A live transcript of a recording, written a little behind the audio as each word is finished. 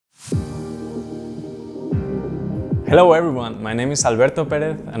Hello everyone, my name is Alberto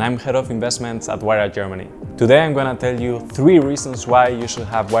Perez and I'm Head of Investments at Wayra Germany. Today I'm going to tell you 3 reasons why you should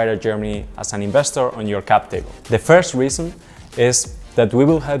have Wayra Germany as an investor on your cap table. The first reason is that we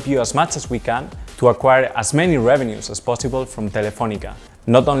will help you as much as we can to acquire as many revenues as possible from Telefónica,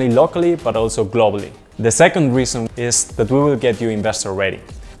 not only locally but also globally. The second reason is that we will get you investor ready.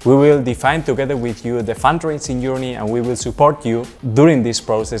 We will define together with you the fundraising journey and we will support you during this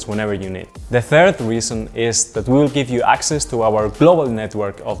process whenever you need. The third reason is that we will give you access to our global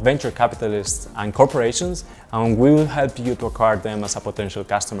network of venture capitalists and corporations, and we will help you to acquire them as a potential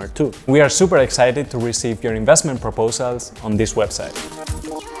customer too. We are super excited to receive your investment proposals on this website.